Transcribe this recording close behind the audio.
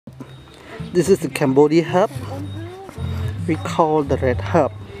This is the Cambodia herb. We call the red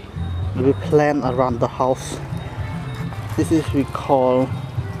herb. We plant around the house. This is we call,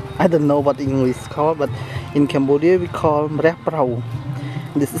 I don't know what English is called, but in Cambodia we call mreh prau.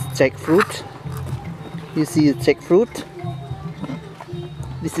 This is jackfruit. You see the jackfruit.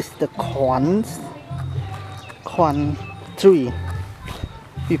 This is the corn tree.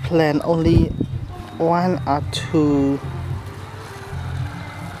 We plant only 1 or 2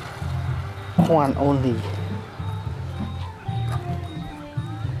 corn only.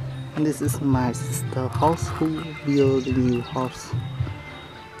 And this is my sister house who build a new house.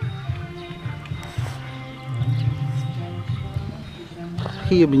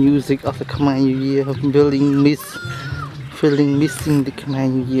 Hear the music of the Khmer New Year, feeling missing the Khmer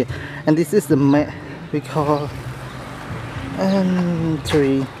New Year. And this is the we call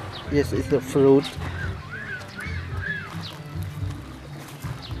tree. Yes, it's the fruit.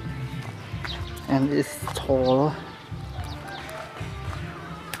 And it's tall.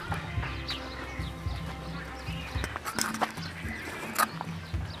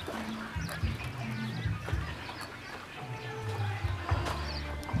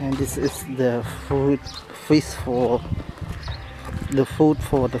 And this is the food for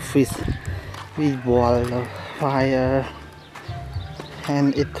the fish. We boil the fire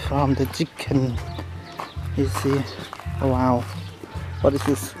and eat from the chicken. You see, wow, what is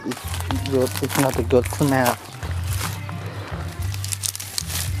this? It's good. It's not a good smell.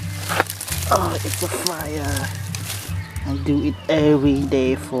 Oh, it's a fire. I do it every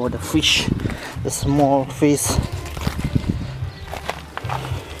day for the fish, the small fish.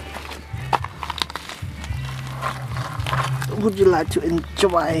 Would you like to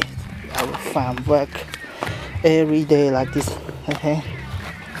enjoy our farm work every day like this? Okay.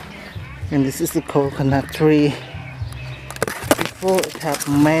 And this is the coconut tree. Before it had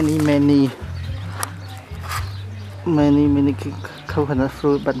many coconut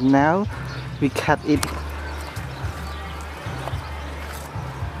fruit, but now we cut it.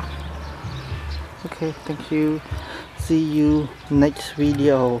 Okay, thank you. See you next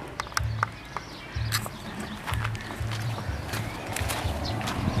video.